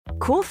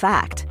Cool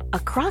fact, a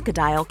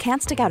crocodile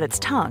can't stick out its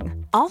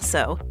tongue.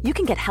 Also, you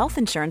can get health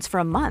insurance for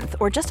a month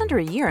or just under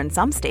a year in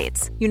some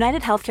states.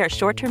 United Healthcare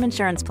short-term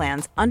insurance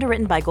plans,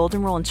 underwritten by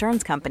Golden Rule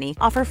Insurance Company,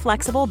 offer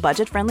flexible,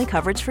 budget-friendly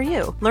coverage for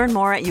you. Learn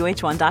more at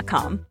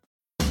uh1.com.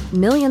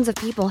 Millions of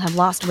people have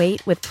lost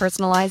weight with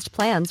personalized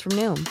plans from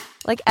Noom.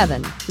 Like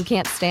Evan, who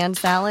can't stand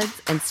salads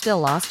and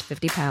still lost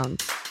 50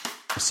 pounds.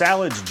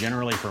 Salads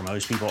generally for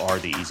most people are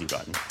the easy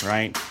button,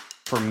 right?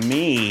 For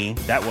me,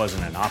 that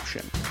wasn't an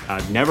option.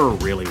 I never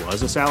really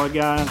was a salad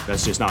guy.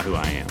 That's just not who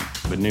I am.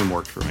 But Noom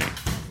worked for me.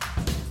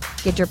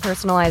 Get your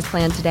personalized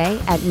plan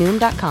today at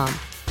Noom.com.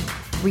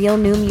 Real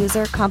Noom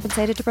user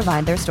compensated to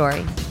provide their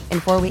story. In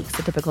 4 weeks,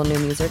 the typical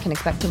Noom user can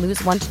expect to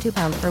lose 1 to 2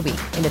 pounds per week.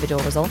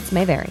 Individual results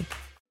may vary.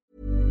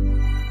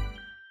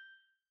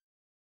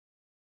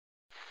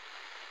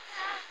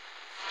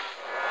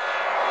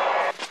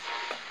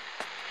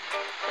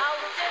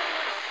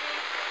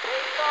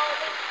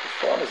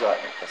 What time is that?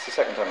 That's the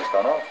second time it's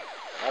gone off.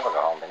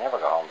 They never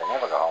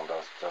go home,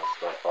 those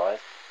boys.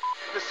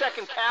 The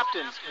second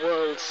captain's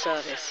World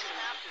Service.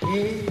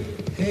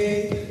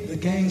 Hey, the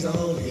gang's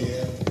all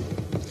here.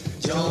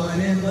 Join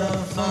in the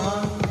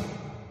fun.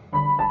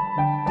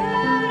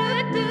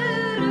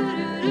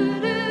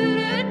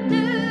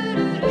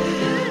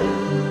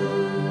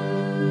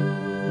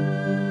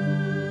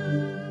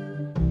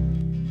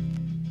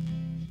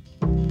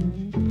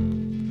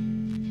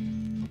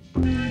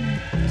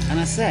 And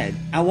I said,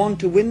 I want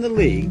to win the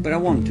league, but I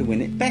want to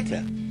win it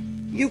better.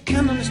 You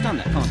can understand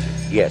that, can't you?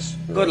 Yes.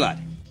 Good lad.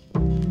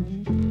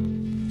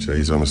 So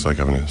he's almost like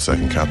having a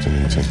second captain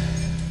in the team.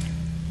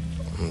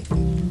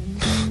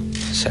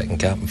 Second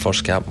captain,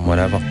 first captain,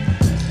 whatever.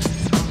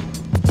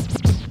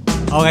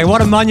 Okay,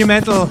 what a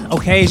monumental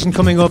occasion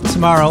coming up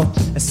tomorrow.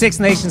 A Six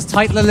Nations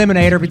title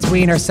eliminator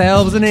between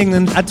ourselves and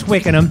England at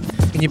Twickenham.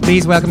 Can you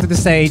please welcome to the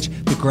stage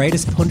the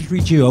greatest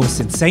punditry duo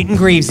since St. and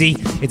Greavesy?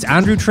 It's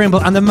Andrew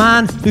Trimble and the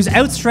man whose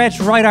outstretched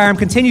right arm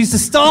continues to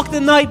stalk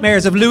the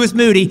nightmares of Lewis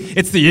Moody.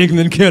 It's the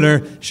England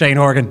killer, Shane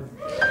Horgan.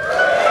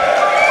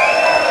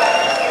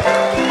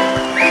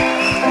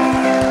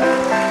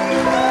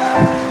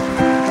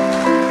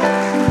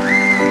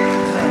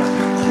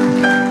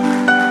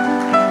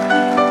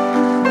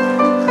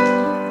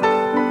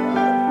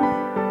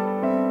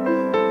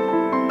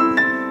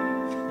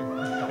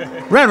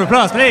 Round of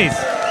applause, please.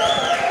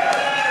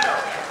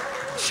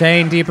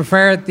 Shane, do you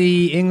prefer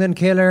the England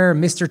killer,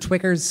 Mr.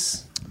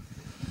 Twickers?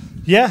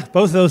 Yeah,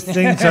 both of those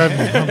things are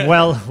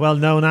well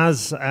known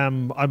as.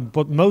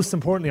 But most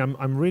importantly,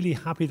 I'm really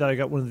happy that I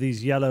got one of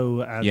these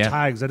yellow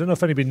tags. I don't know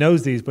if anybody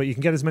knows these, but you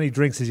can get as many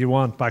drinks as you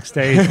want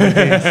backstage. So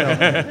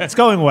it's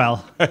going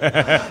well.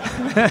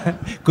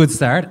 Good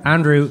start.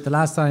 Andrew, the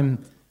last time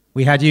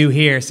we had you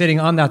here sitting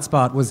on that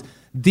spot was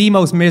the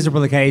most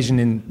miserable occasion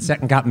in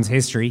second captain's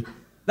history.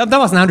 That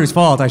wasn't Andrew's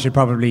fault, I should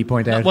probably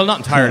point out. Well, not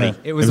entirely.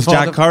 It was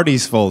Jack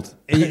Carty's fault.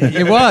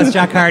 It was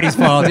Jack Carty's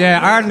fault, yeah.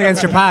 Ireland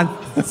against Japan,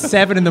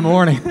 7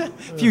 a.m. A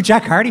few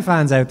Jack Carty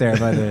fans out there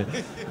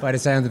by the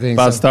sound of things.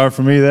 Bad start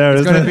for me there,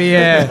 isn't it?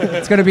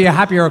 It's going to be a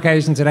happier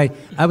occasion today.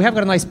 We have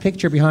got a nice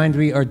picture behind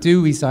me, or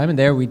do we, Simon?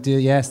 There we do,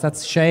 yes.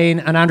 That's Shane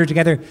and Andrew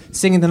together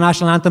singing the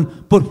national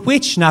anthem. But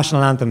which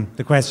national anthem,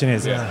 the question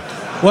is? Yeah.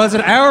 Was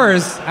it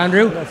ours,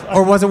 Andrew,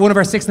 or was it one of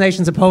our Six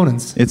Nations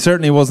opponents? It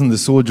certainly wasn't the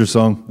soldier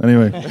song,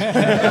 anyway.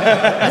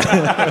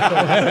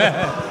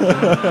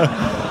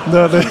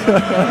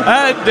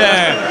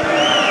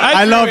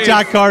 I love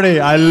Jack Carty.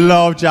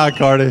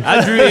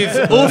 Andrew is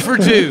 0 for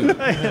 2.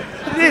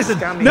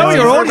 No,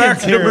 your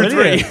audience here, number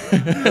 3.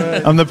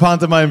 I'm the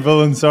pantomime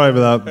villain. Sorry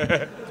about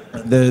that. I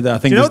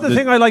think do you know the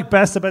thing I like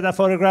best about that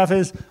photograph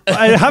is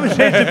I haven't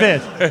changed a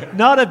bit,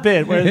 not a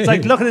bit. Where it's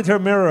like looking into a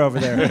mirror over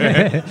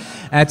there.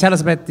 Tell us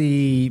about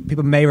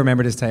people may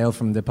remember this tale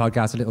from the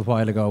podcast a little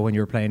while ago when you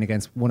were playing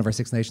against one of our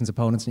Six Nations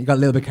opponents and you got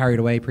a little bit carried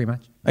away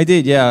pre-match. I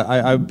did, yeah.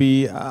 I'd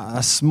be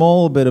a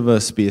small bit of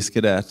a space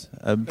cadet.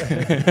 I'd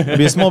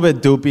be a small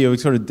bit dopey. I would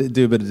sort of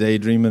do a bit of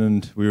daydreaming,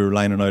 and we were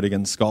lining out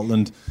against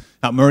Scotland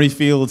at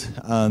Murrayfield,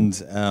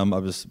 and I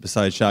was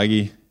beside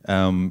Shaggy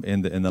in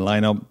the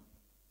lineup.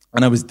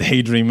 And I was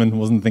daydreaming,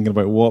 wasn't thinking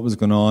about what was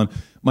going on.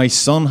 My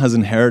son has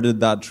inherited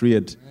that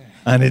trait,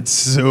 and it's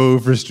so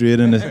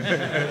frustrating.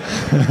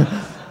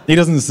 He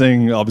doesn't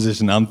sing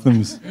opposition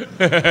anthems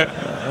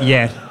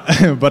yet.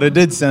 But I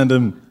did send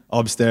him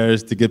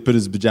upstairs to put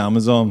his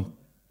pajamas on.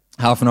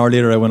 Half an hour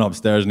later, I went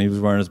upstairs, and he was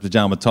wearing his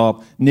pajama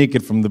top,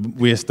 naked from the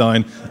waist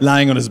down,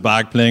 lying on his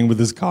back, playing with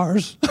his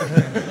cars.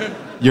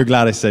 You're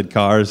glad I said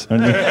cars,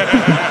 aren't you?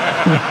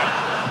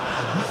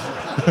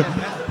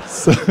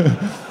 So,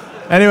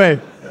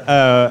 anyway...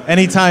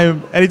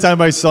 anytime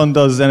my son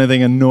does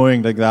anything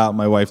annoying like that,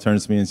 my wife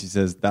turns to me and she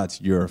says,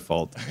 "That's your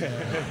fault."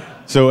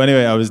 So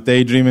anyway, I was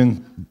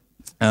daydreaming,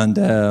 and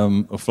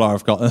a Flower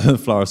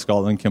of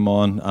Scotland came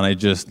on, and I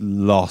just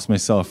lost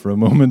myself for a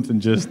moment,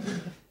 and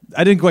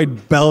I didn't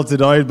quite belt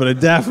it out, but I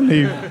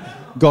definitely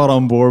got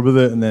on board with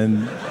it. And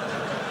then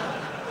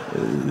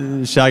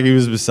Shaggy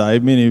was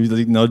beside me, and he was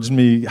like nudged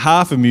me,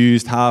 half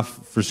amused, half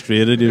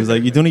frustrated. He was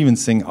like, "You don't even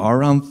sing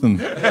our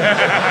anthem."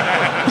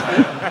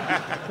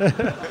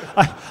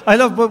 I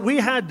love, but we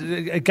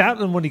had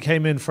Gatlin when he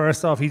came in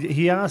first off.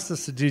 He asked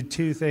us to do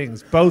two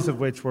things, both of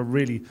which were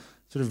really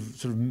sort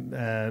of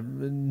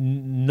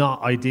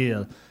not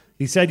ideal.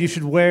 He said you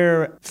should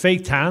wear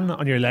fake tan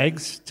on your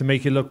legs to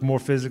make you look more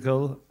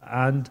physical,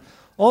 and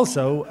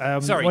also...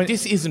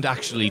 this isn't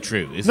actually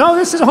true, is it? No,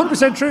 this is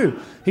 100% true.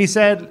 He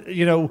said,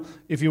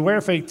 if you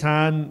wear fake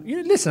tan...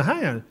 listen,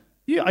 hang on.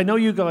 I know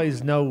you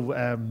guys know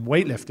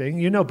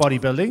weightlifting. You know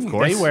bodybuilding. Of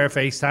course. They wear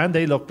fake tan.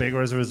 They look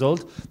bigger as a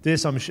result.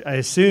 This, I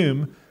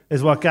assume...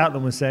 is what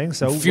Gatlin was saying.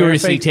 So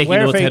furiously taking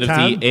notes out of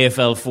the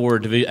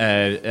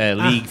AFL4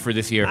 league for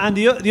this year. And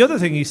the other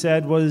thing he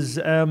said was,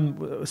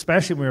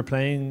 especially when we were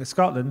playing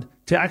Scotland,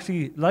 to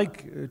actually,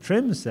 like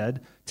Trim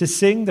said, to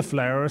sing the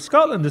Flower of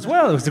Scotland as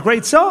well. It was a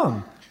great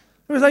song.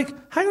 It was like,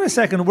 hang on a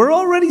second, we're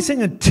already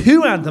singing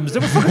two anthems. They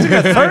were fucking singing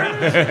a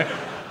third.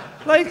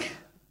 Like...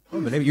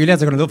 You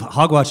lads are going to love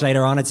Hogwatch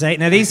later on, I'd say.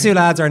 Now, these two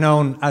lads are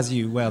known, as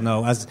you well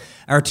know, as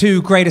our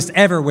two greatest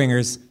ever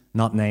wingers.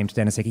 Not named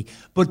Dennis Hickey.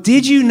 But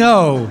did you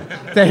know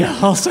they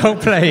also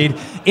played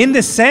in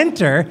the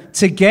centre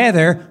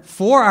together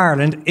for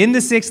Ireland in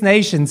the Six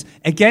Nations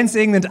against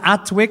England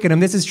at Twickenham?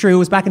 This is true. It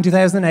was back in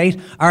 2008.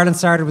 Ireland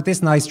started with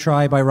this nice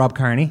try by Rob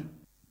Kearney.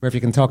 Where if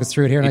you can talk us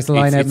through it here, nice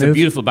line-out move. It's a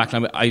beautiful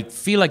backline. I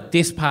feel like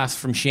this pass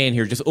from Shane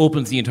here just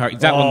opens the entire...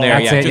 That one there,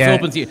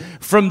 opens the...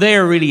 From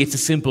there, really, it's a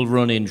simple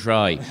run-in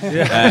try.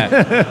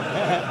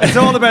 It's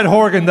all about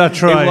Horgan, that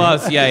try. It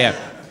was, yeah.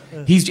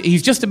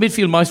 He's just a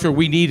midfield maestro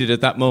we needed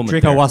at that moment.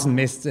 Drico wasn't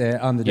missed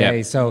on the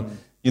day, so...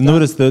 You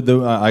notice that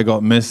I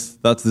got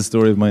missed. That's the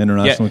story of my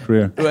international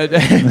career.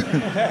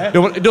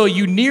 No,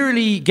 you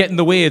nearly get in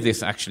the way of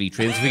this, actually,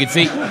 Trim, so we can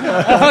see.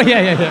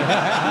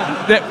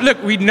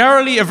 Look, we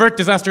narrowly avert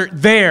disaster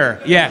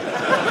there,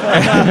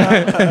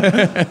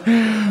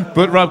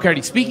 But Rob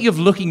Kearney, speaking of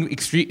looking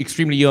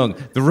extremely young,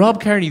 the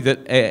Rob Kearney that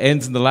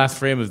ends in the last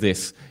frame of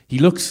this, he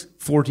looks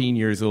 14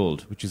 years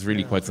old, which is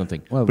really quite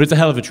something. Well, but it's a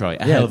hell of a try,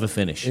 a hell of a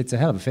finish. It's a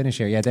hell of a finish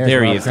here. Yeah,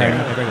 there he is.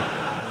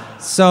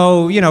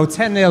 So,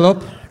 10-0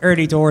 up,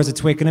 early doors at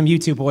Twickenham. You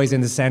two boys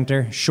in the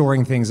centre,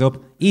 shoring things up.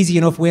 Easy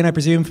enough win, I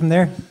presume, from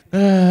there?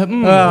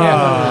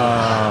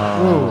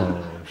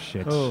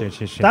 Shit.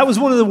 That was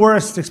one of the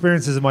worst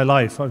experiences of my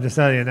life, I'm just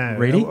telling you now.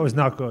 Really? It was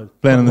not good.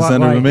 Playing in the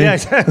centre with me? Yeah.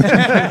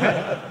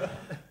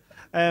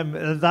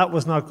 That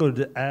was not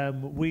good.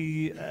 And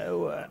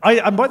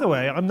by the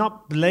way, I'm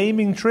not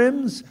blaming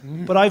Trims,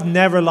 but I've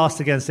never lost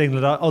against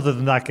England other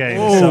than that game.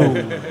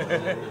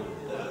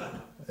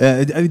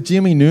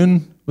 Jamie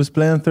Noon was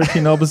playing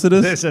 13 opposite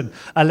us. Listen,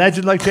 a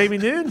legend like Jamie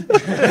Noon?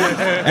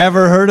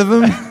 Ever heard of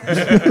him?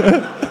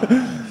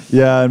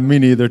 Yeah, me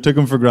neither. Took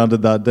him for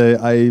granted that day.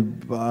 I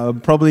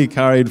probably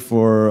carried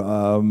for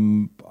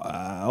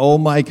all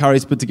my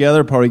carries put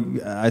together,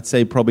 I'd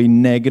say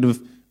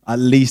negative at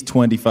least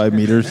 25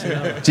 metres.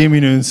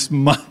 Jamie Noon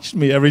smashed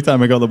me every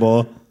time I got the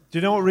ball. Do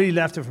you know what really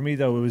left it for me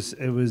though?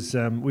 It was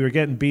we were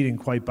getting beaten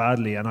quite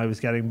badly, and I was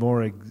getting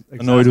more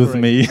annoyed with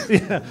me.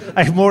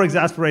 More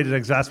exasperated,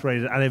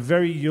 and a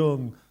very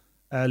young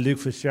Luke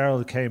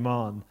Fitzgerald came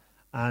on,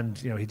 and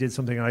he did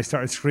something, and I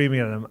started screaming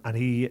at him, and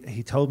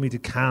he told me to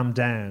calm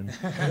down,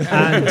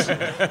 and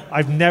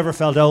I've never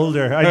felt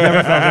older.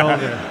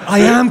 I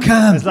am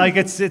calm. It's like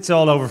it's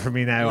all over for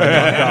me now.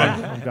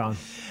 I'm gone.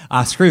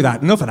 Screw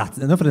that. Enough of that.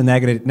 Enough of the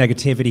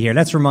negativity here.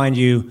 Let's remind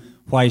you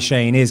why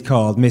Shane is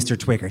called Mr.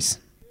 Twickers.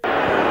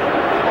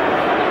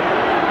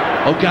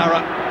 O'Gara,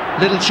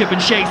 little chip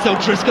and chase.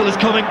 O'Driscoll is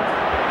coming.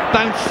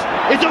 Bounce.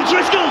 It's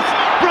O'Driscoll's.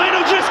 Brian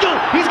O'Driscoll.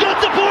 He's got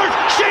support.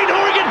 Shane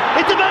Horgan.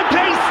 It's about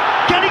pace.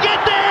 Can he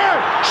get there?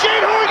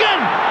 Shane Horgan.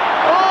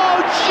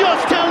 Oh,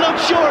 just held up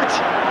short.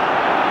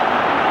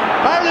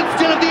 Ireland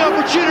still have the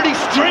opportunity.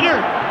 Stringer.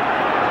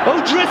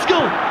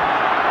 O'Driscoll.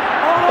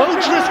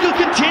 O'Driscoll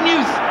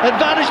continues.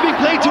 Advantage being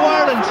played to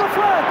Ireland.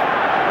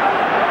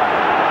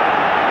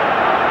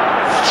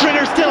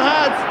 Stringer still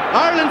has.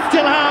 Ireland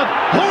still have.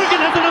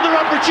 Horgan has another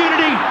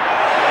opportunity.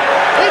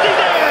 Is he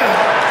there?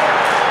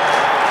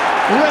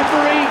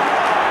 Referee.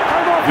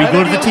 We go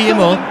to the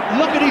TMO.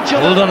 Look at each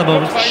other. Hold on a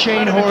moment.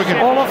 Shane Horgan,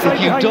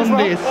 if you've done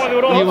this,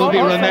 you will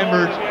be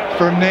remembered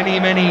for many,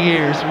 many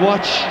years.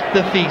 Watch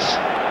the feet.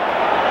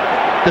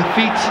 The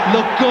feet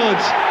look good.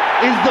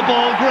 Is the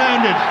ball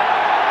grounded?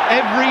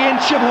 Every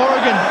inch of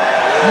Horgan.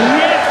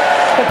 Yes.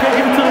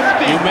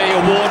 You may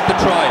award the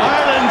try.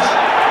 Ireland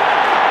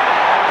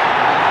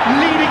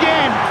lead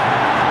again.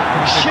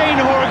 Shane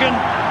Horgan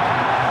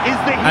is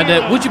the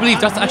hero. And would you believe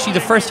that's actually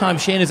the first time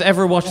Shane has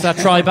ever watched that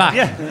try back?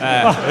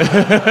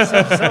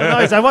 So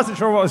nice. I wasn't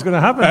sure what was going to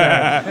happen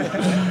there.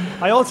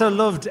 I also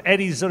loved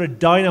Eddie's sort of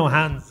dino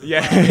hands.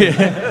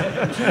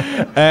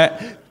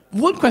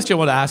 One question I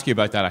want to ask you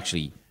about that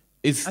actually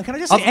is... And can I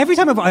just say, every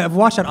time I've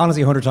watched that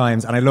honestly 100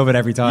 times, and I love it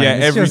every time. Yeah,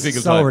 it's every just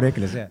single so time.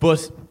 ridiculous. Yeah.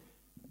 But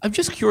I'm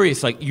just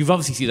curious, like, you've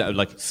obviously seen that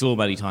like so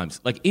many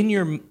times. Like in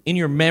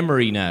your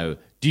memory now,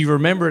 Do you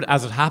remember it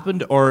as it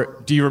happened, or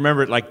do you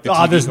remember it like the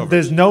TV coverage?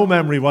 There's no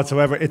memory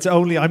whatsoever. It's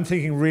only, I'm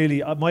thinking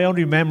really, my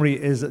only memory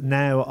is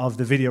now of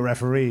the video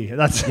referee.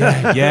 That's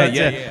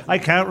yeah. I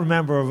can't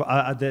remember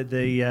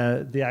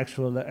the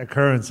actual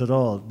occurrence at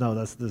all. No,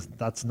 that's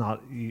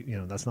not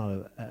that's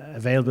not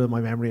available in my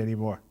memory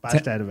anymore.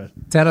 Bashed out of it.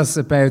 Tell us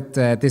about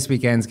this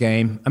weekend's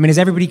game. I mean, is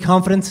everybody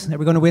confident that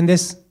we're going to win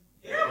this?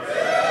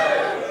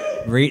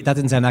 That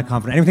didn't sound that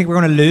confident. Anyone think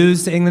we're going to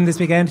lose to England this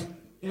weekend?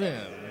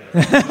 Yeah.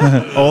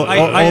 all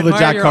the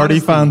Jack Carty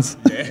fans.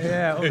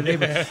 Yeah,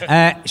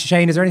 unbelievable.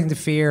 Shane, is there anything to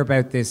fear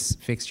about this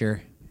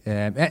fixture?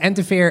 And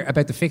to fear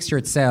about the fixture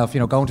itself,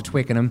 going to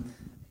Twickenham,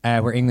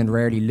 where England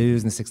rarely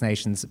lose in the Six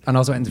Nations, and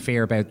also anything to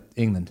fear about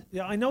England?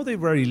 Yeah, I know they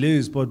rarely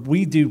lose, but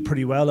we do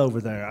pretty well over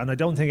there. And I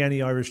don't think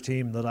any Irish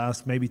team in the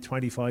last maybe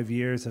 25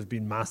 years have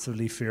been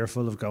massively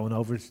fearful of going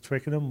over to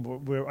Twickenham.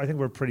 I think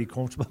we're pretty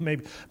comfortable.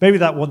 Maybe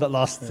that one that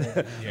lost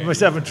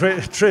myself and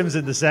Trims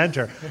in the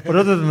centre. But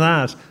other than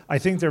that, I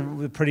think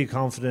they're pretty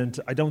confident.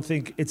 I don't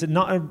think it's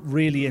not a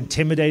really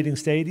intimidating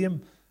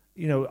stadium.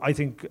 I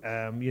think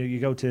you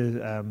go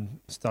to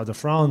Stade de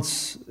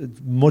France,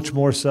 much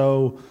more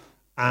so.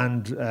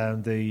 And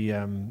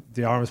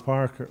the Arms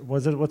Park,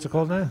 what's it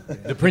called now?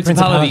 The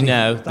Principality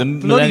now. The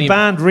bloody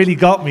band really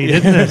got me,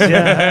 didn't it?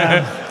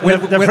 Yeah.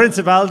 The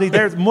Principality,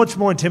 they're much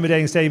more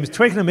intimidating stadiums.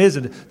 Twickenham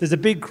isn't. There's a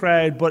big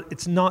crowd, but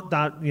it's not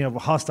that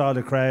hostile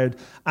a crowd.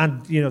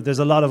 And there's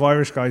a lot of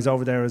Irish guys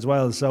over there as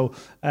well. So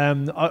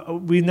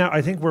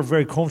I think we're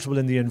very comfortable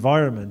in the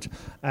environment.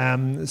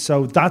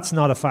 So that's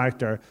not a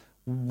factor.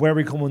 Where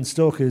we come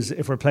unstuck is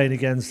if we're playing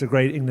against a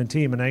great England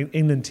team, and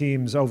England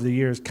teams over the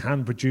years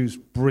can produce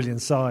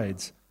brilliant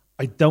sides.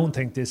 I don't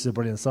think this is a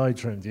brilliant side,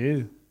 Trim, do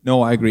you?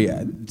 No, I agree.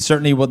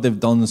 Certainly what they've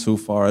done so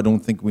far, I don't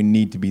think we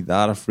need to be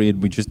that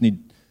afraid. We just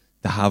need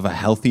to have a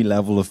healthy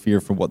level of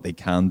fear for what they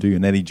can do.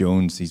 And Eddie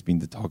Jones, he's been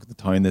the talk of the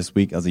town this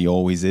week, as he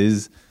always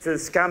is. It's a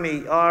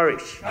scammy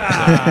Irish.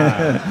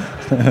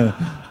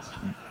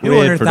 You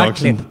ordered that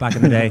clip back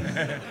in the day,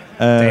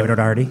 David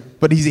O'Doherty.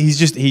 But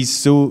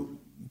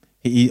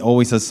he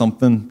always has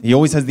something. He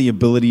always has the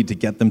ability to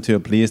get them to a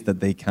place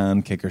that they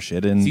can kick or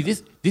shit in. See,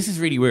 this is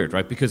really weird,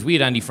 right? Because we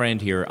had Andy Friend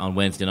here on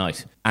Wednesday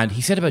night, and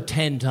he said about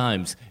 10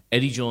 times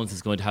Eddie Jones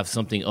is going to have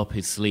something up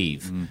his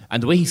sleeve.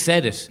 And the way he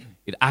said it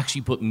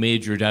actually put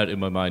major doubt in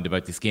my mind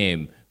about this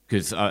game,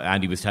 because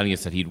Andy was telling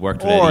us that he'd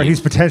worked with Eddie. Or he's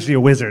potentially a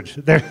wizard.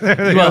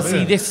 Well,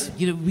 see, this,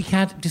 we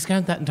can't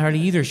discount that entirely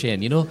either,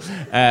 Shane,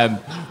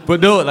 But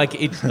no,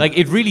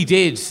 it really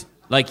did,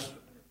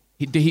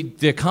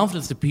 the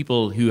confidence that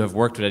people who have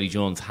worked with Eddie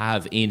Jones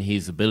have in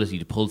his ability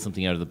to pull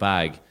something out of the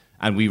bag,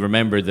 and we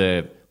remember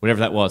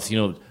whatever that was,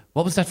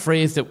 what was that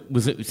phrase that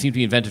seemed to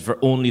be invented for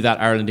only that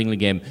Ireland-England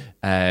game?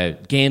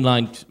 Gain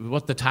line,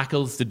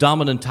 the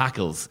dominant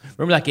tackles.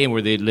 Remember that game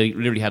where they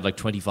literally had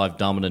 25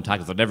 dominant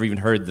tackles? I'd never even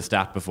heard the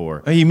stat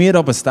before. Oh, he made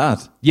up a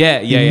stat. Yeah.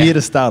 He made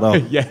a stat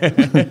up.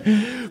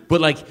 Yeah.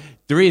 But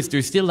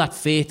there's still that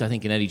faith, I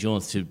think, in Eddie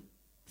Jones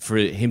for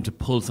him to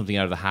pull something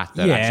out of the hat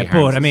that actually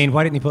harms us.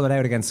 Why didn't he pull it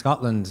out against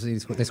Scotland?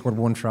 They scored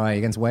one try.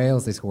 Against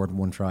Wales, they scored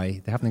one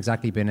try. They haven't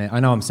exactly been... I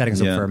know I'm setting us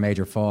up for a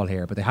major fall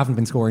here, but they haven't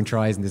been scoring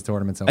tries in this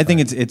tournament so far. I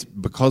think it's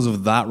because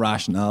of that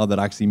rationale that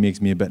actually makes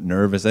me a bit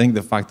nervous. I think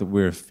the fact that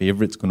we're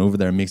favourites going over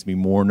there makes me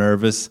more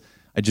nervous.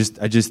 I just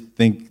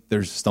think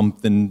there's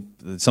something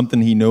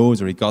he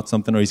knows, or he got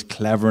something, or he's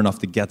clever enough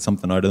to get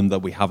something out of them that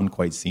we haven't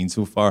quite seen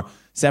so far.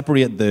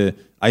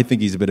 I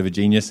think he's a bit of a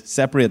genius.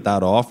 Separate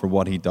that off for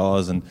what he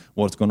does and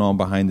what's going on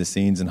behind the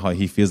scenes and how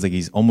he feels like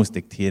he's almost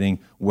dictating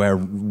where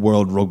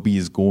world rugby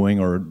is going,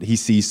 or he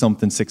sees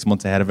something 6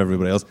 months ahead of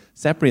everybody else.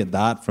 Separate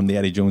that from the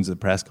Eddie Jones at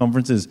press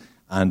conferences,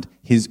 and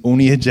his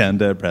only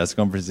agenda at press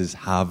conferences is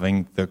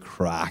having the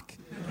crack.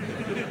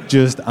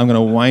 I'm going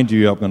to wind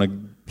you up, I'm going to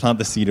plant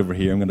the seed over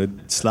here, I'm going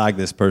to slag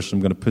this person,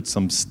 I'm going to put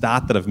some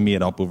stat that I've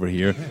made up over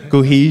here.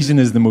 Cohesion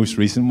is the most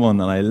recent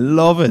one, and I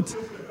love it.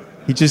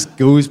 He just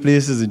goes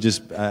places and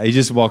he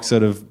just walks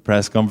out of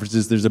press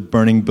conferences. There's a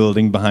burning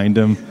building behind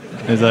him.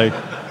 It's like,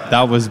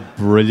 that was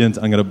brilliant.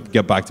 I'm going to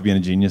get back to being a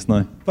genius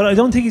now. But I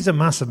don't think he's a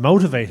massive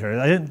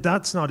motivator.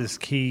 That's not his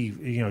key,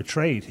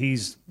 trait.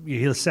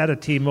 He'll set a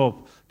team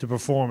up to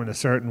perform in a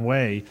certain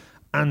way.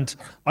 And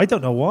I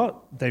don't know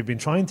what they've been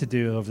trying to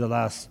do over the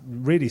last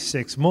really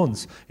 6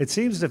 months. It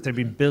seems as if they've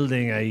been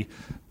building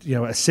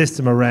a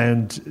system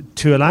around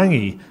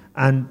Tuolangi,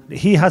 and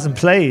he hasn't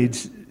played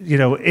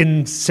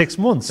in 6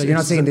 months. So you're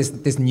not seeing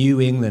this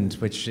new England,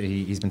 which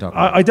he's been talking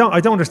about? I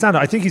don't understand it.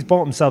 I think he's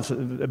bought himself a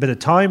bit of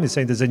time. He's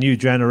saying there's a new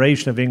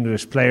generation of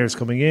English players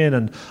coming in,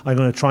 and I'm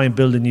going to try and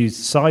build a new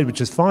side, which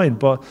is fine.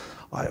 But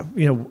I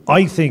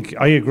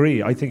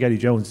agree. I think Eddie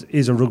Jones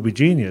is a rugby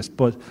genius,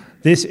 but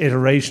this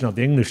iteration of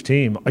the English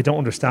team, I don't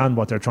understand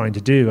what they're trying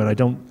to do, and I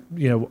don't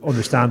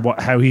understand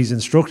how he's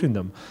instructing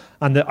them.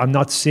 And I'm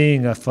not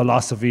seeing a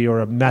philosophy or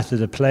a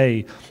method of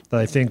play that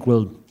I think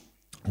will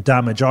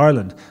damage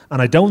Ireland,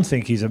 and I don't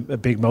think he's a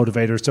big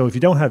motivator. So if you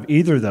don't have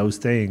either of those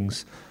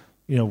things,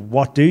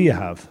 what do you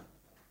have?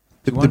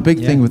 The big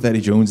thing with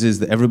Eddie Jones is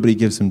that everybody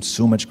gives him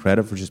so much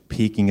credit for just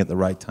peaking at the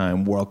right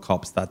time. World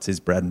Cups, that's his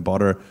bread and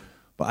butter.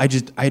 But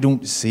I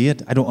don't see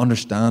it. I don't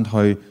understand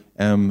how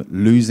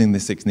losing the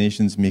Six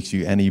Nations makes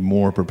you any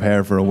more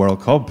prepared for a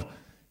World Cup.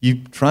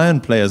 You try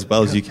and play as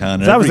well as you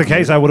can. If that was the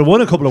case, I would have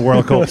won a couple of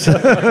World Cups.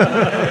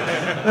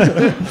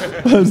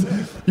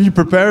 You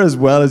prepare as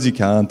well as you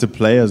can to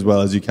play as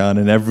well as you can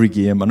in every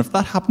game. And if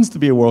that happens to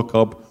be a World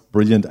Cup,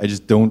 brilliant. I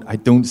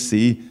don't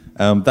see.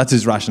 That's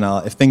his rationale.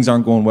 If things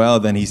aren't going well,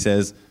 then he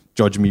says,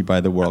 judge me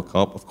by the World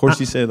Cup. Of course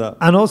you say that.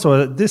 And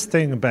also this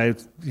thing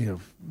about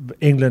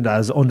England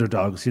as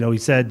underdogs. He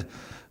said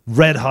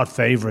red hot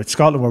favourites.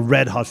 Scotland were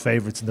red hot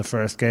favourites in the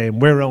first game.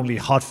 We're only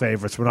hot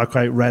favourites. We're not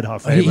quite red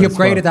hot favourites. He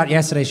upgraded that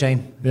yesterday,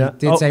 Shane. Yeah. He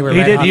did say we're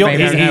red hot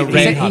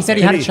favourites. He said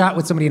he had a chat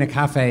with somebody in a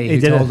cafe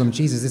who told him,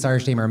 Jesus, this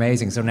Irish team are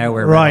amazing, so now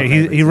we're right.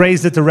 He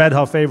raised it to red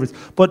hot favourites.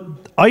 But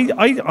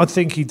I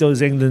think he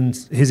does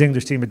his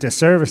English team a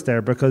disservice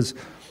there, because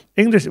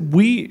English,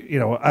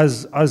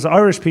 as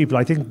Irish people,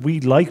 I think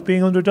we like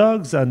being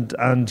underdogs, and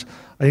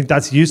I think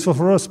that's useful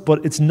for us,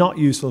 but it's not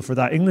useful for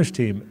that English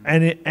team.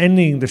 Any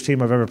English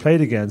team I've ever played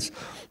against,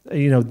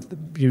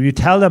 you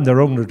tell them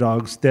they're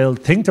underdogs, they'll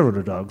think they're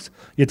underdogs.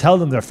 You tell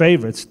them they're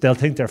favourites, they'll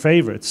think they're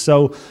favourites.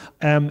 So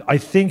I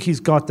think he's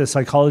got the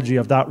psychology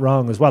of that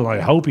wrong as well.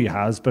 I hope he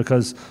has,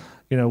 because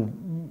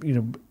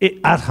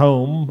at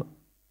home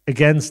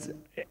against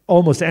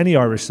almost any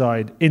Irish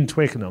side in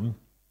Twickenham,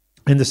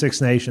 in the Six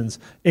Nations,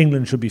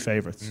 England should be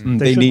favourites.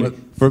 They need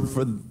for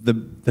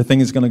the thing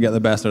that's going to get the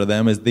best out of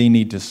them is they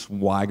need to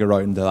swagger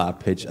out into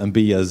that pitch and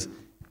be as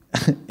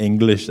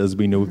English as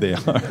we know they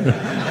are.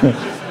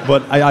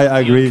 But I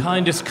agree. The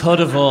kindest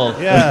cut of all.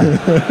 Yeah.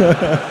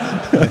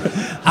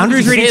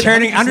 Andrew's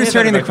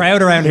turning the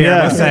crowd around here.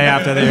 I must say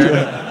after the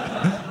year.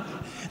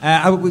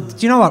 Do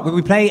you know what? Will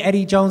we play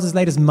Eddie Jones's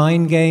latest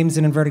mind games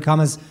in inverted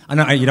commas? I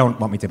know you don't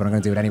want me to, but I'm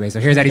going to do it anyway. So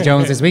here's Eddie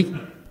Jones this week.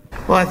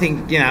 Well, I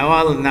think,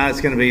 Ireland know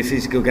it's going to be a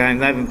physical game.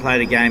 They haven't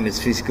played a game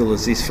as physical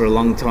as this for a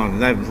long time.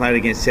 They haven't played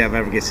against South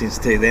Africa since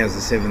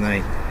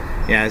 2017.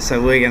 So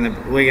we're going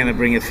to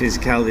bring a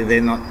physicality they're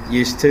not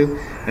used to.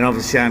 And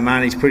obviously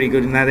O'Mahony's pretty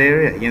good in that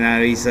area.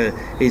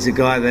 He's a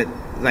guy that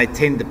they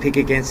tend to pick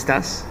against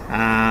us.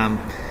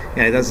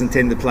 He doesn't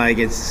tend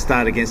to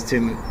start against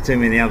too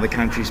many other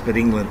countries but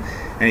England.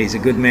 And he's a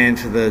good man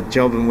for the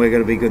job, and we're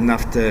going to be good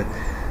enough to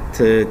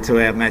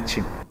outmatch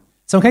him.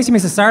 So in case you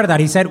missed the start of that,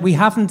 he said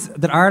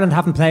that Ireland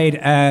haven't played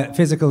a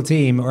physical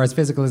team or as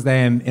physical as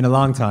them in a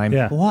long time.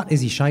 Yeah. What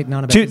is he shiting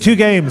on about? Two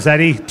games,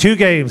 Eddie. 2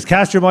 games.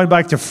 Cast your mind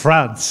back to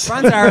France.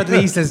 France are at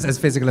least as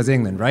physical as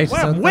England, right?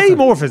 Well, way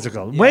more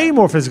physical. Yeah. Way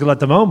more physical at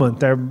the moment.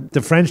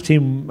 The French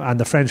team and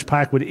the French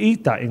pack would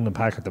eat that England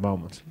pack at the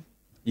moment.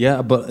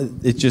 Yeah, but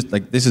it's just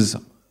like this is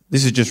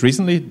just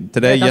recently,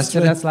 today,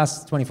 yesterday? That's the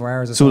last 24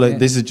 hours or so.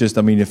 This is just,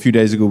 a few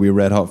days ago we were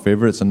red hot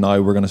favourites, and now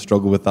we're going to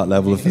struggle with that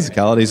level of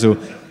physicality. So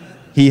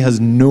he has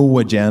no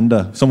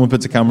agenda. Someone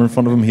puts a camera in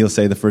front of him, he'll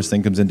say the first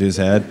thing comes into his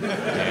head.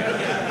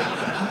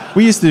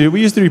 We used to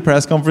do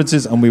press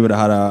conferences, and we would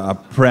have had a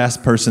press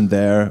person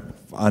there,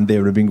 and they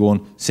would have been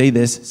going, say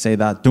this, say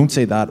that, don't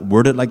say that,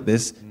 word it like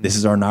this. This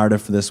is our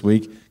narrative for this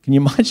week. Can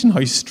you imagine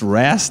how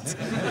stressed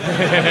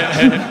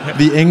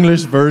the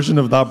English version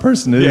of that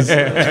person is?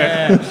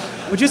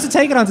 Well, just to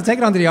take it on to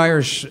the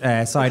Irish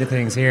side of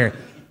things here,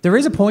 there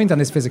is a point on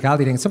this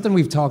physicality thing. It's something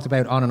we've talked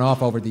about on and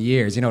off over the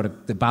years,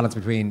 the balance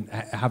between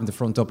having to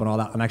front up and all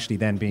that and actually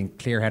then being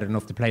clear-headed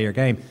enough to play your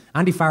game.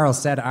 Andy Farrell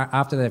said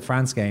after the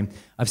France game,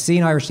 I've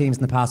seen Irish teams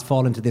in the past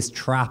fall into this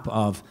trap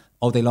of,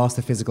 they lost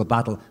the physical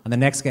battle, and the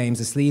next games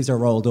the sleeves are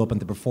rolled up and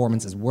the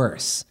performance is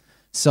worse.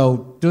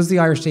 So does the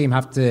Irish team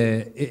have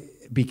to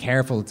be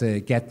careful to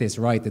get this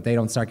right, that they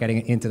don't start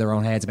getting into their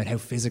own heads about how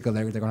physical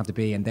they're going to have to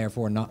be and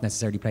therefore not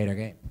necessarily play their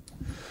game?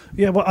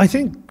 Yeah, well, I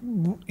think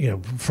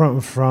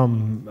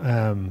from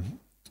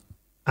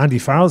Andy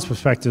Farrell's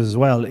perspective as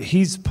well,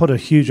 he's put a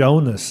huge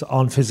onus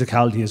on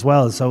physicality as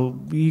well. So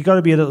you got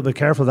to be a little bit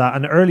careful of that.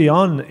 And early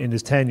on in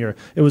his tenure,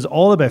 it was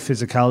all about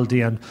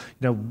physicality and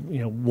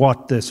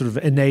what the sort of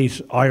innate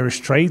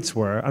Irish traits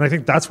were. And I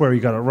think that's where he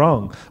got it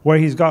wrong. Where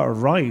he's got it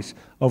right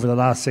over the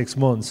last 6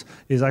 months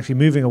is actually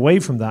moving away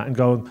from that and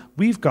going,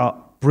 we've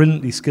got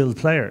brilliantly skilled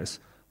players.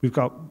 We've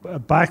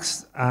got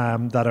backs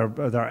that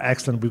are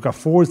excellent. We've got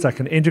forwards that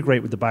can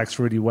integrate with the backs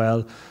really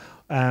well.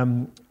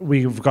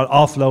 We've got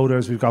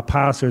offloaders, we've got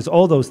passers,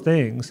 all those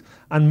things,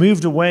 and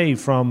moved away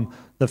from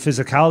the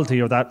physicality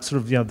or that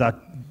sort of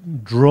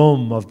that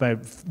drum of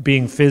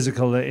being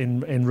physical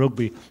in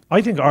rugby.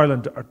 I think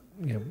Ireland are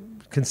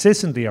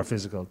consistently are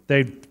physical.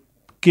 They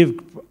give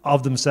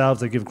of themselves,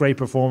 they give great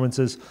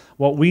performances.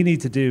 What we need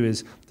to do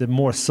is the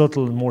more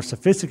subtle and more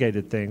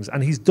sophisticated things,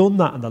 and he's done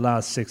that in the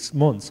last 6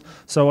 months.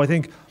 So I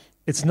think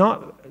it's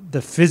not the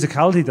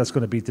physicality that's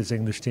going to beat this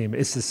English team,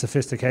 it's the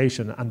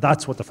sophistication, and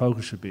that's what the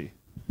focus should be.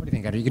 What do you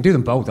think, Andrew? You can do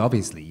them both,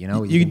 obviously. You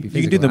can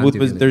do them both,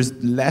 but there's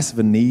less of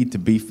a need to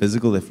be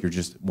physical if you're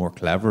just more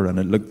clever. And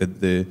it looked at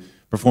the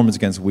performance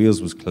against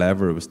Wales was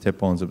clever. It was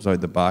tip-ons, it was out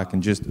the back,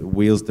 and just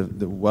Wales,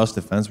 the Welsh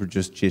defence were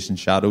just chasing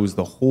shadows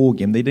the whole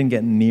game. They didn't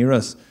get near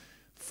us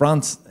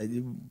France,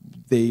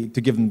 to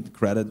give them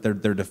credit,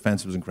 their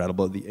defence was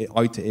incredible. The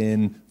out to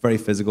in, very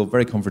physical,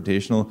 very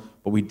confrontational,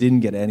 but we didn't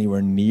get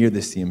anywhere near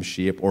the same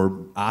shape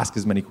or ask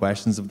as many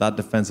questions of that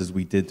defence as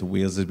we did to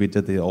Wales, as we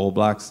did the All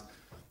Blacks.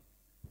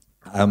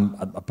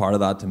 A part of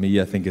that, to me,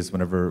 I think, is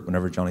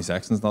whenever Johnny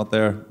Sexton's not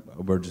there,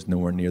 we're just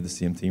nowhere near the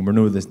same team. We're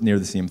nowhere near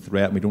the same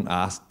threat, and we don't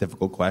ask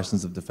difficult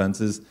questions of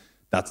defences.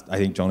 I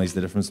think Johnny's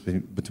the difference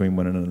between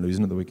winning and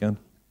losing at the weekend.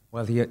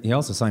 Well, he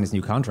also signed his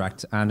new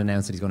contract and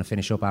announced that he's going to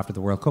finish up after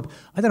the World Cup.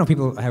 I don't know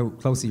people how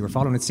closely you were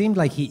following. It seemed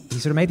like he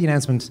sort of made the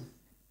announcement.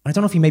 I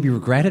don't know if he maybe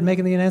regretted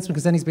making the announcement,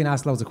 because then he's been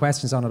asked loads of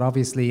questions on it,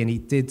 obviously, and he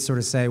did sort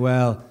of say,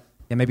 well,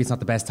 yeah, maybe it's not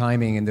the best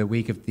timing in the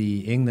week of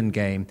the England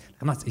game.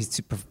 He's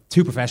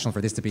too professional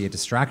for this to be a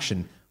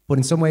distraction. But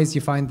in some ways,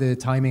 you find the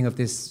timing of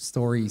this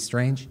story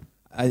strange?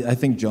 I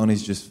think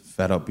Johnny's just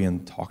fed up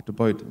being talked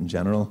about in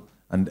general.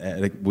 And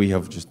we've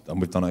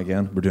done it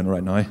again. We're doing it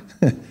right now.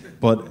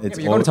 But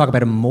you're going to talk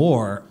about him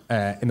more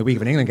in the week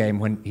of an England game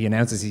when he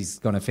announces he's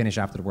going to finish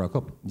after the World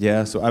Cup.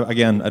 Yeah. So I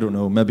don't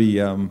know. Maybe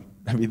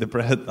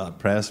that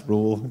press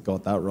rule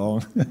got that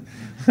wrong.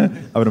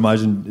 I would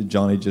imagine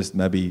Johnny just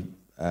maybe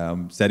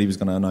said he was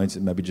going to announce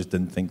it. Maybe just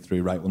didn't think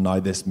through. Right. Well, now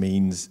this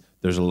means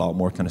there's a lot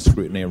more kind of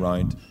scrutiny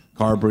around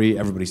Carbery.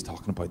 Everybody's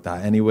talking about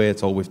that anyway.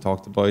 It's all we've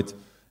talked about.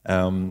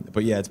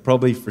 But yeah, it's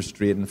probably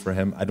frustrating for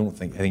him. I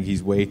think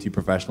he's way too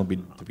professional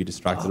to be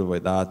distracted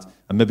about that.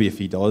 And maybe if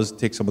he does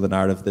take some of the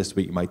narrative this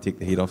week, he might take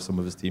the heat off some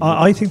of his teammates.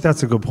 I think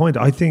that's a good point.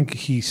 I think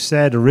he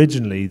said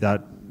originally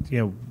that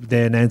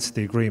they announced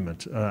the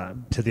agreement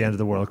to the end of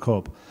the World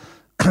Cup,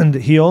 and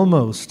he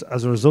almost,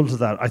 as a result of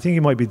that, I think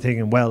he might be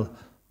thinking, well,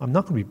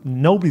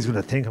 nobody's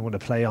going to think I'm going to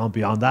play on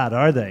beyond that,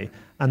 are they?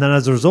 And then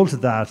as a result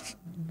of that,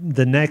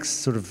 the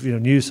next sort of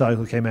news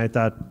cycle came out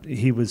that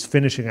he was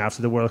finishing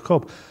after the World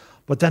Cup.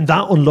 But then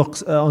that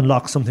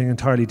unlocks something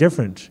entirely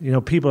different.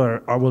 People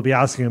will be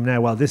asking him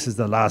now, well, this is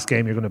the last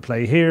game you're going to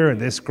play here, and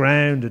this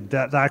ground, and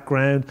that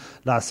ground,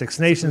 last Six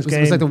Nations game.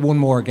 It was like the one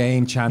more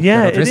game chant.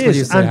 Yeah, it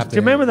is. And do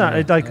you remember that?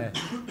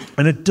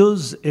 And it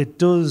does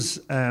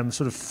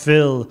sort of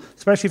fill,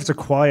 especially if it's a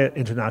quiet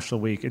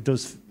international week, it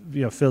does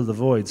fill the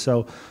void.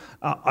 So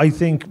I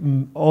think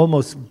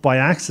almost by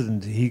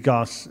accident he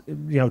got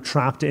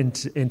trapped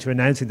into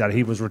announcing that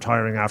he was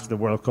retiring after the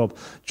World Cup,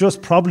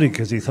 just probably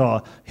because he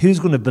thought, who's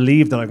going to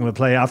believe that I'm going to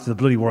play after the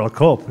bloody World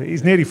Cup?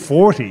 He's nearly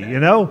 40,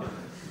 There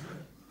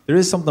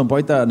is something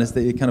about that, and it's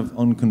the kind of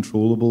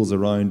uncontrollables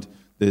around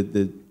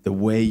the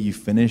way you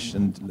finish,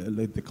 and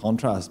the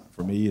contrast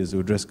for me is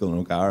O'Driscoll and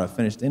O'Gara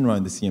finished in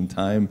around the same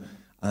time.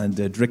 And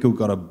Dricko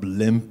got a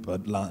blimp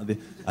at the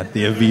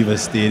Aviva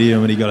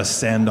Stadium, and he got a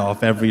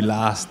send-off every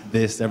last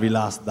this, every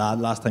last that,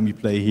 last time you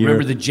play here.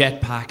 Remember the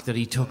jetpack that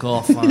he took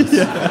off on us?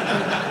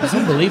 Yeah. It's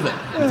unbelievable.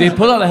 They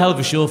put on a hell of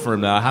a show for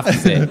him now, I have to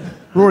say.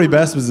 Rory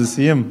Best was the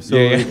same. So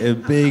a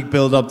big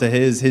build-up to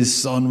his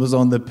son was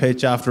on the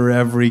pitch after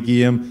every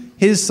game.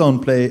 His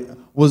son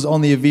was on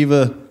the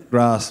Aviva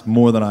grass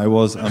more than I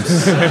was. I'm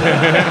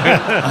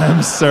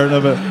certain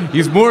of it.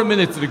 He's more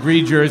minutes in a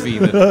green jersey.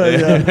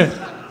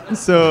 Yeah.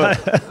 So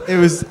it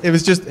was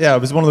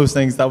one of those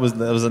things that was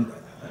a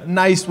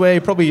nice way.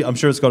 Probably, I'm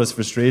sure it's got its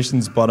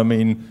frustrations, but I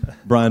mean,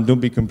 Brian, don't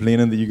be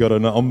complaining that you got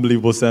an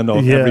unbelievable send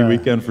off every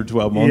weekend for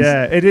 12 months.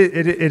 Yeah,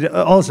 it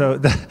also,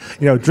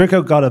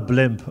 Dricko got a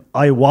blimp.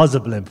 I was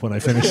a blimp when I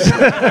finished.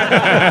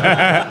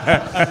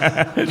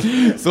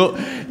 So,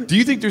 do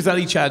you think there's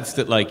any chance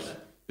that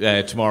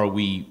tomorrow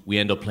we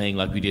end up playing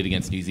like we did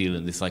against New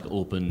Zealand, this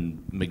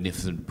open,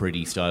 magnificent,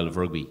 pretty style of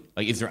rugby?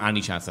 Is there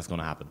any chance that's going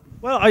to happen?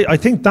 Well, I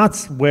think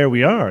that's where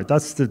we are.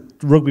 That's the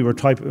rugby we're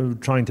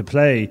trying to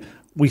play.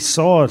 We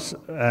saw it,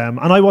 and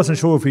I wasn't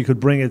sure if we could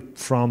bring it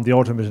from the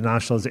Autumn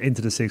Internationals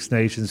into the Six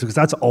Nations, because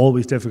that's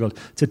always difficult.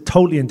 It's a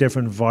totally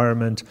different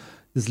environment.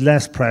 There's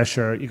less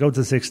pressure. You go to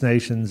the Six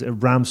Nations, it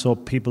ramps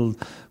up. People,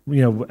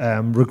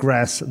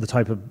 regress the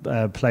type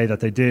of play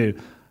that they do.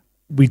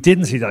 We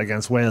didn't see that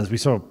against Wales. We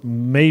saw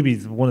maybe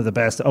one of the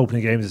best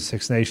opening games of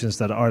Six Nations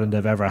that Ireland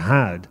have ever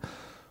had.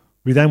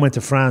 We then went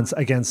to France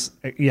against,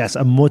 yes,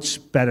 a much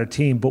better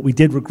team, but we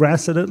did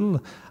regress a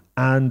little.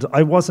 And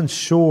I wasn't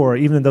sure,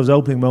 even in those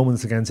opening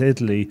moments against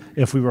Italy,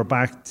 if we were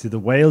back to the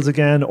Wales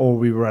again or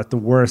we were at the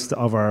worst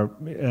of our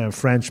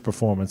French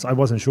performance. I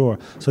wasn't sure.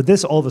 So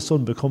this all of a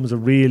sudden becomes a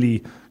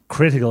really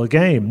critical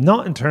game,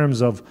 not in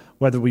terms of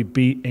whether we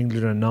beat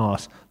England or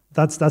not.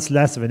 That's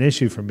less of an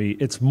issue for me.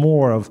 It's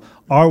more of,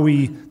 are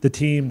we the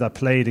team that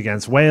played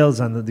against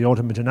Wales and the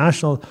Autumn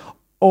International,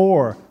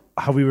 or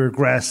have we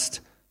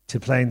regressed to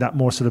playing that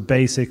more sort of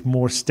basic,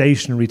 more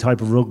stationary type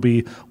of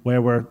rugby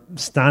where we're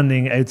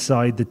standing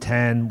outside the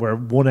 10, we're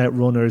one-out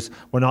runners,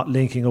 we're not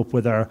linking up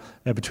with our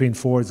between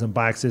forwards and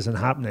backs isn't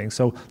happening.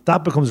 So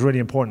that becomes really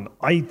important.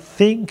 I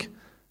think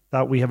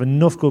that we have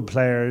enough good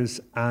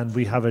players and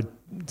we have a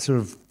sort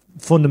of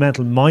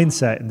fundamental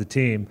mindset in the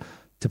team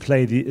to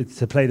play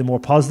the more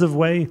positive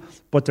way,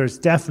 but there's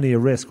definitely a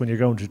risk when you're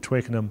going to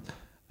Twickenham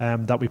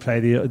that we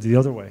play the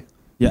other way.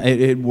 Yeah,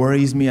 it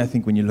worries me. I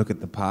think when you look at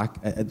the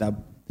pack,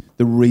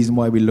 the reason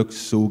why we look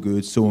so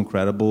good, so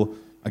incredible,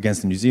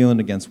 against New Zealand,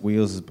 against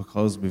Wales, is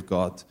because we've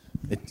got,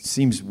 it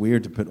seems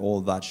weird to put all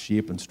of that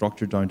shape and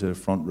structure down to the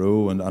front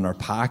row and our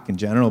pack in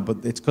general,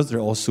 but it's because they're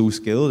all so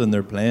skilled and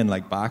they're playing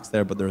like backs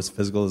there, but they're as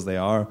physical as they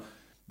are.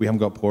 We haven't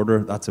got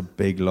Porter. That's a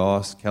big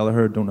loss.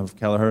 Kelleher, don't have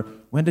Kelleher.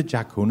 When did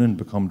Jack Conan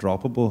become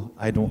droppable?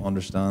 I don't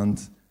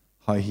understand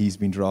how he's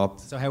been dropped.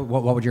 So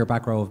what would your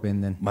back row have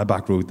been then? My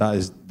back row, that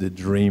is the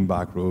dream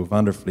back row.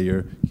 Van der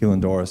Fleer,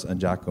 Keelan Doris and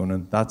Jack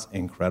Conan. That's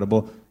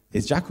incredible.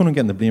 Is Jack Conan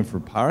getting the blame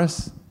for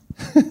Paris?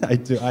 I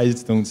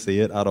just don't see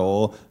it at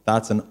all.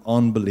 That's an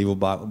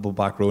unbelievable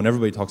back row. And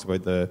everybody talks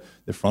about the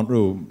front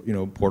row,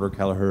 Porter,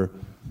 Kelleher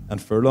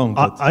and Furlong.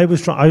 I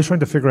was trying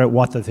to figure out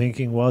what the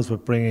thinking was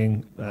with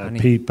bringing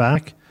Pete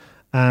back.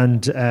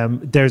 And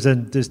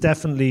there's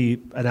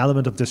definitely an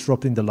element of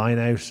disrupting the line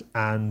out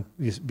and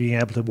being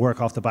able to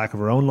work off the back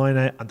of our own line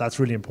out, and that's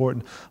really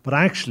important. But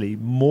actually,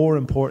 more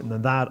important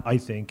than that, I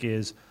think,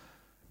 is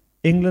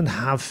England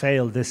have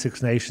failed this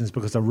Six Nations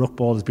because the ruck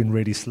ball has been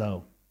really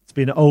slow. It's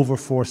been over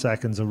 4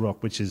 seconds a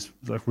ruck, which is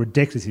like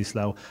ridiculously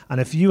slow. And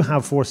if you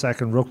have 4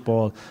 second ruck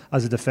ball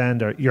as a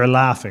defender, you're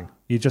laughing.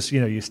 You just,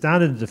 you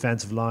stand in the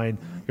defensive line,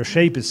 your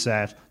shape is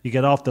set, you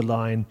get off the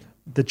line,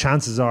 the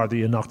chances are that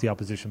you knock the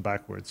opposition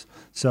backwards.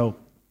 So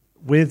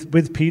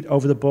with Pete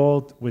over the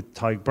ball, with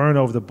Tadhg Beirne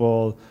over the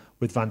ball,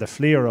 with Van der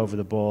Fleer over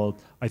the ball,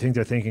 I think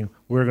they're thinking,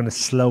 we're going to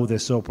slow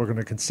this up. We're going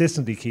to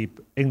consistently keep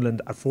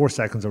England at 4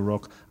 seconds a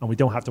ruck, and we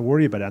don't have to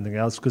worry about anything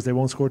else because they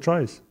won't score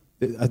tries.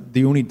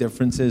 The only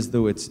difference is,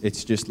 though, it's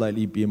just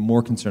slightly being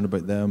more concerned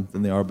about them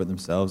than they are about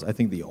themselves. I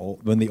think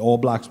when the All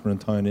Blacks were in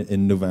town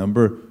in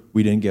November,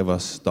 we didn't give a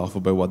stuff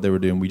about what they were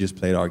doing. We just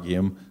played our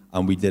game,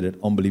 and we did it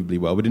unbelievably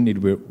well. We didn't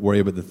need to worry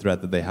about the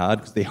threat that they had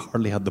because they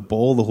hardly had the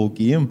ball the whole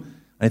game.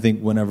 I think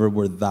whenever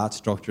we're that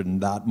structured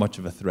and that much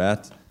of a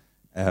threat,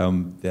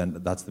 then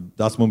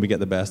that's when we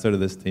get the best out of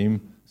this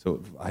team.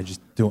 So I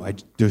just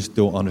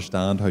don't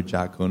understand how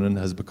Jack Conan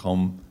has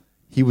become.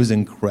 He was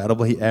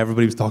incredible.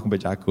 Everybody was talking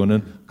about Jack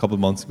Conan a couple of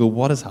months ago.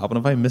 What has happened?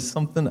 Have I missed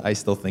something? I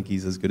still think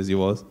he's as good as he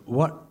was.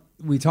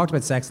 We talked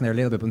about Sexton there a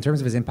little bit, but in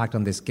terms of his impact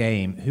on this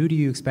game, who do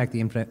you expect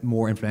the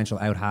more influential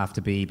out half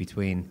to be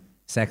between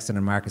Sexton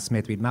and Marcus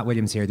Smith? We had Matt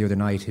Williams here the other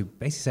night who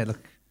basically said, look,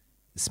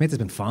 Smith has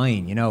been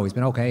fine, he's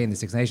been okay in the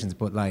Six Nations,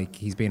 but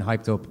he's been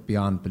hyped up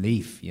beyond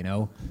belief, I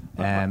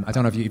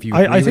don't know if you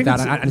agree with that,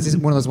 and is this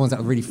one of those ones that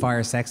will really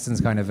fire Sexton's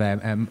kind of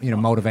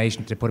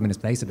motivation to put him in his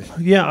place a bit?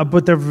 Yeah,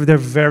 but they're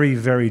very,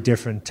 very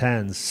different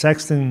tens.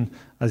 Sexton,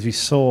 as we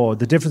saw,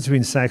 the difference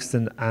between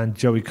Sexton and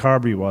Joey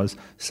Carbery was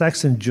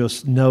Sexton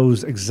just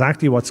knows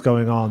exactly what's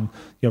going on,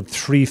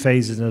 3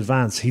 phases in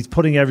advance. He's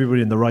putting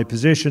everybody in the right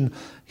position.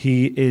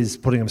 He is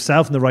putting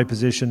himself in the right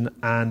position,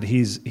 and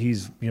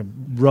he's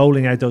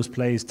rolling out those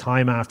plays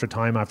time after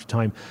time after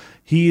time.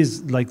 He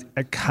is like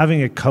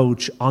having a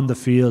coach on the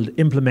field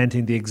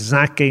implementing the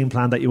exact game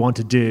plan that you want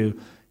to do.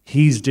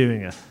 He's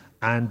doing it,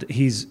 and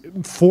he's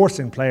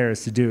forcing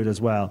players to do it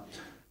as well.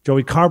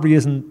 Joey Carbery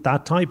isn't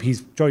that type.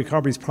 Joey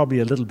Carbery's probably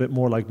a little bit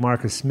more like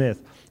Marcus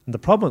Smith. And the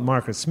problem with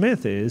Marcus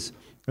Smith is,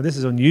 and this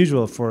is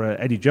unusual for an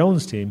Eddie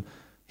Jones team,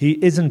 he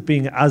isn't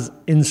being as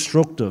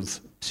instructive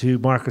to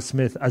Marcus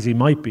Smith as he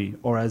might be,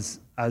 or as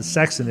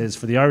Sexton is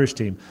for the Irish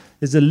team.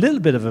 There's a little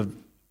bit of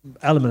an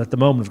element at the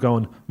moment of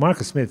going,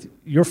 Marcus Smith,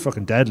 you're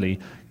fucking deadly.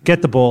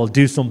 Get the ball,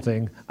 do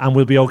something, and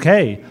we'll be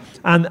okay.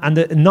 And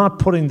not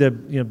putting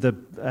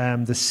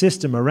the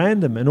system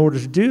around him in order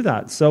to do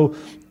that. So,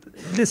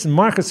 listen,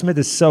 Marcus Smith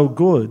is so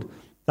good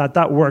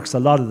that works a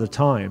lot of the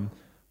time.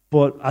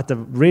 But at the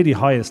really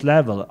highest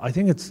level, I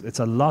think it's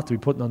a lot to be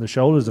putting on the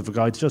shoulders of a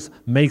guy to just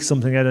make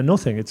something out of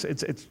nothing.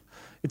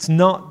 It's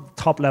not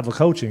top level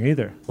coaching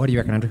either. What do you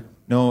reckon, Andrew?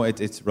 No,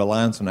 it's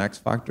reliance on X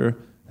Factor,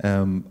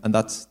 and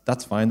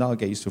that's fine. That'll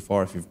get you so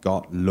far if you've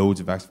got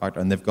loads of X Factor,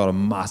 and they've got a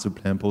massive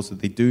playing pool, so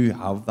they do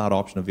have that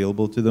option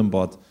available to them.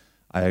 But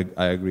I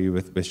agree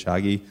with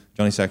Shaggy.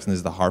 Johnny Sexton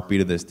is the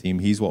heartbeat of this team.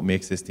 He's what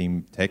makes this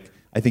team tick.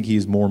 I think he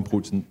is more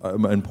important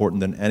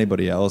than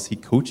anybody else. He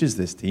coaches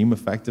this team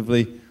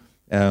effectively.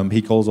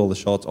 He calls all the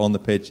shots on the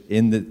pitch,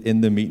 in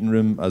the meeting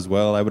room as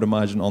well, I would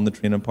imagine, on the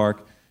training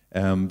park.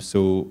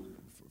 So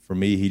for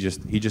me, he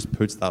just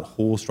puts that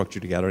whole structure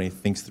together and he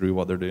thinks through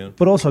what they're doing.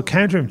 But also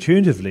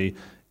counterintuitively,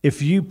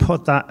 if you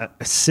put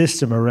that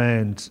system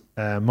around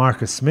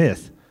Marcus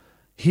Smith,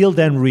 he'll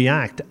then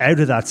react out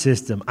of that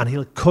system and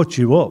he'll cut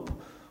you up.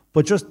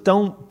 But just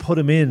don't put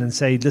him in and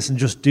say, listen,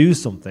 just do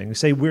something.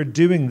 Say, we're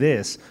doing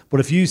this, but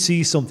if you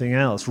see something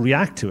else,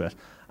 react to it.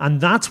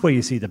 And that's where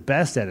you see the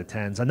best out of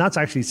tens. And that's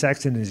actually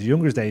Sexton in his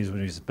younger days when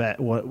he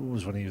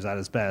was at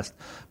his best.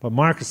 But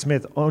Marcus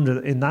Smith,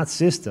 in that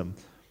system,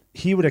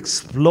 he would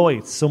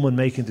exploit someone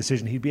making a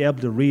decision. He'd be able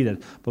to read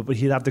it, but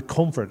he'd have the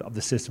comfort of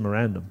the system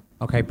around him.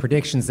 Okay,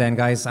 predictions then,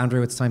 guys.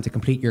 Andrew, it's time to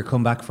complete your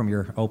comeback from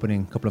your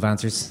opening couple of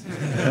answers.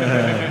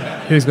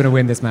 Who's going to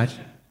win this match?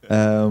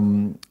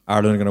 Ireland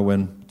are going to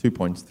win 2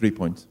 points, 3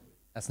 points.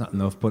 That's not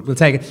enough, but we'll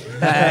take it.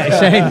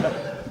 Shane?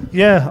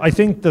 Yeah, I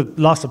think the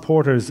loss of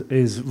Porters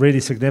is really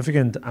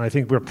significant, and I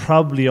think we're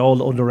probably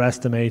all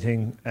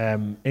underestimating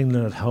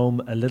England at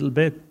home a little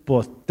bit.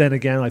 But then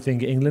again, I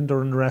think England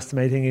are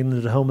underestimating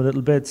England at home a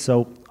little bit.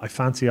 So I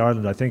fancy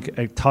Ireland. I think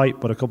a tight,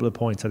 but a couple of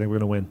points. I think we're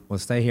going to win. We'll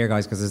stay here,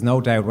 guys, because there's no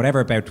doubt,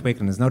 whatever about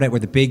Twickenham, there's no doubt where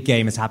the big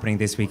game is happening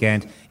this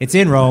weekend. It's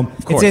in Rome.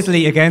 It's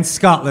Italy against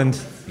Scotland.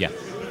 Yeah.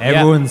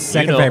 Everyone's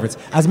second favourites.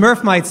 As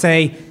Murph might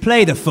say,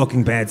 play the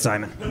fucking bed,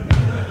 Simon.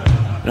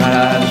 I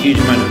had a huge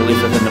amount of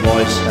belief within the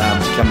boys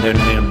to come down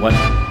here and win.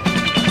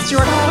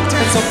 Stuart Hogg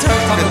turns up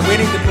talking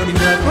winning the bloody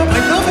World Cup.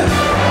 I love it.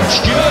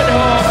 Stuart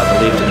Hogg. I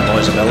believed in the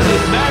boys' ability.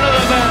 Man of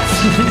the match.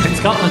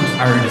 Scotland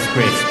are a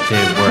disgrace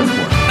to work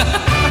for.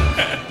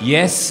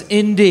 Yes,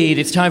 indeed.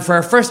 It's time for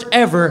our first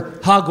ever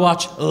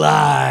Hogwatch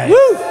Live.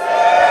 Woo!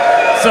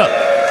 So,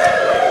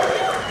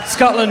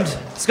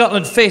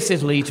 Scotland face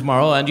Italy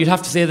tomorrow, and you'd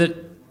have to say that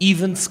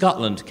even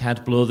Scotland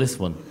can't blow this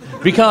one.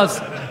 Because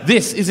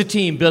this is a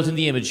team built in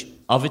the image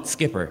of its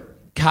skipper,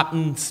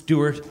 Captain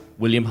Stuart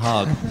William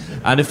Hogg.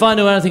 And if I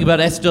know anything about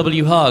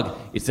S.W. Hogg,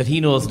 it's that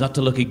he knows not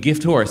to look a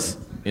gift horse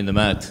in the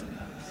mouth.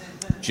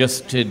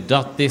 Just to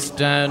dot this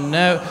down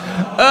now.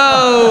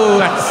 Oh,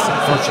 that's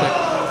unfortunate.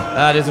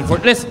 That is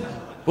unfortunate. Listen,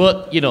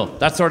 well, you know,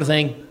 that sort of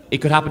thing, it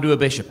could happen to a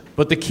bishop.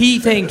 But the key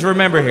thing to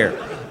remember here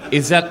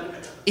is that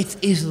it's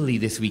Italy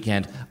this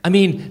weekend. I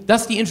mean,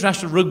 that's the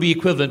international rugby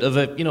equivalent of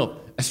a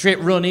straight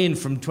run in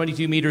from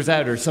 22 metres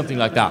out or something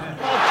like that. Van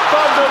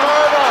der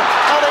Merwe,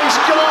 and he's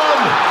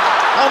gone!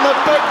 And the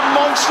big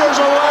monster's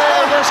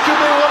away! This could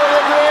be one of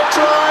the great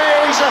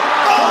tries!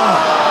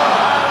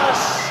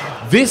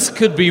 Oh! This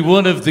could be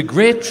one of the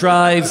great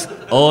tries,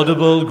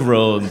 audible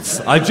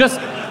groans. I just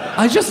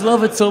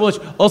love it so much.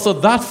 Also,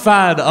 that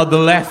fan on the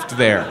left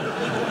there,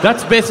 that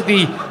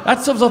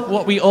sums up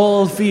what we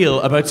all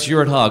feel about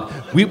Stuart Hogg.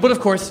 But of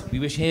course, we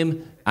wish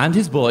him and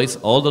his boys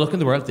all the luck in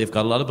the world. They've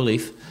got a lot of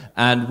belief.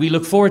 And we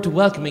look forward to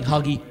welcoming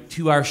Hoggy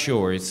to our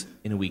shores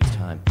in a week's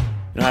time.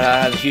 I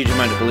had a huge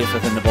amount of belief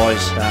within the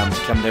boys to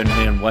come down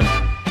here and win.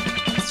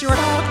 Stuart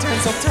Hogg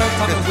turns up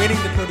talking winning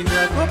the bloody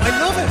World Cup. I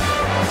love it.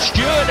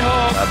 Stuart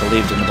Hogg. I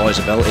believed in the boys'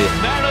 ability.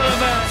 Man of the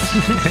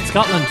match.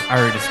 Scotland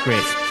are a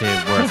disgrace to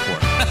work for.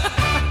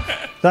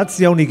 That's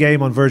the only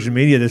game on Virgin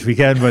Media this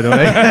weekend, by the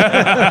way.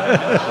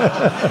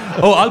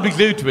 Oh, I'll be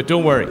glued to it,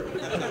 don't worry.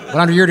 Well,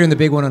 Andrew, you're doing the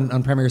big one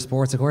on Premier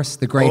Sports, of course.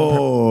 The great.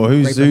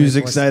 Who's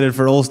excited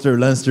for Ulster,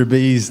 Leinster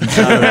Bees?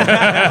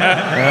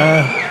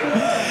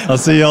 I'll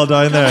see you all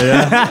down there,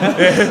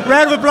 yeah?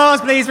 Round of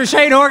applause, please, for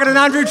Shane Horgan and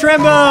Andrew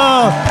Trimble. You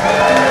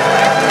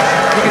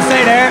can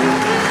stay there.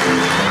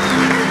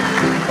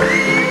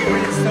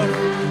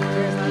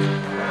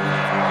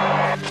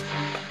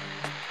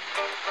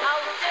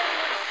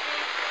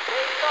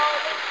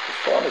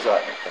 Which one is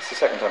that? That's the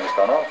second time it's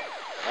gone off.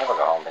 They never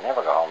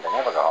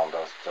go home,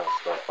 those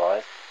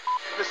boys.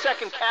 The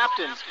second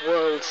captain's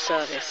World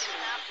Service.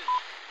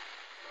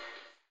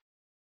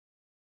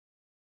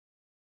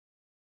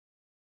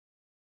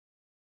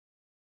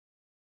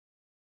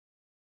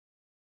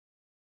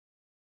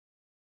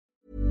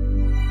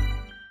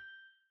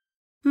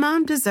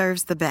 Mom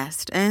deserves the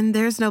best, and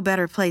there's no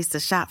better place to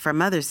shop for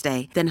Mother's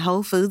Day than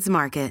Whole Foods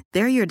Market.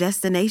 They're your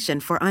destination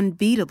for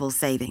unbeatable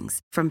savings,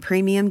 from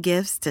premium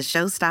gifts to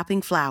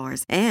show-stopping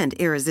flowers and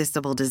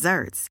irresistible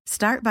desserts.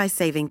 Start by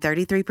saving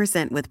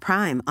 33% with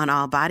Prime on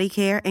all body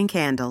care and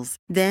candles.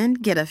 Then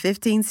get a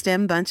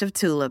 15-stem bunch of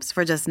tulips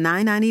for just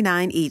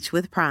 $9.99 each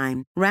with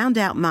Prime. Round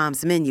out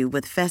Mom's menu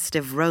with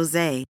festive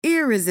rosé,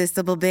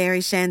 irresistible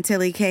berry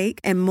chantilly cake,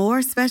 and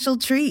more special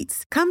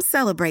treats. Come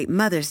celebrate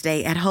Mother's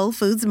Day at Whole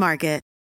Foods Market.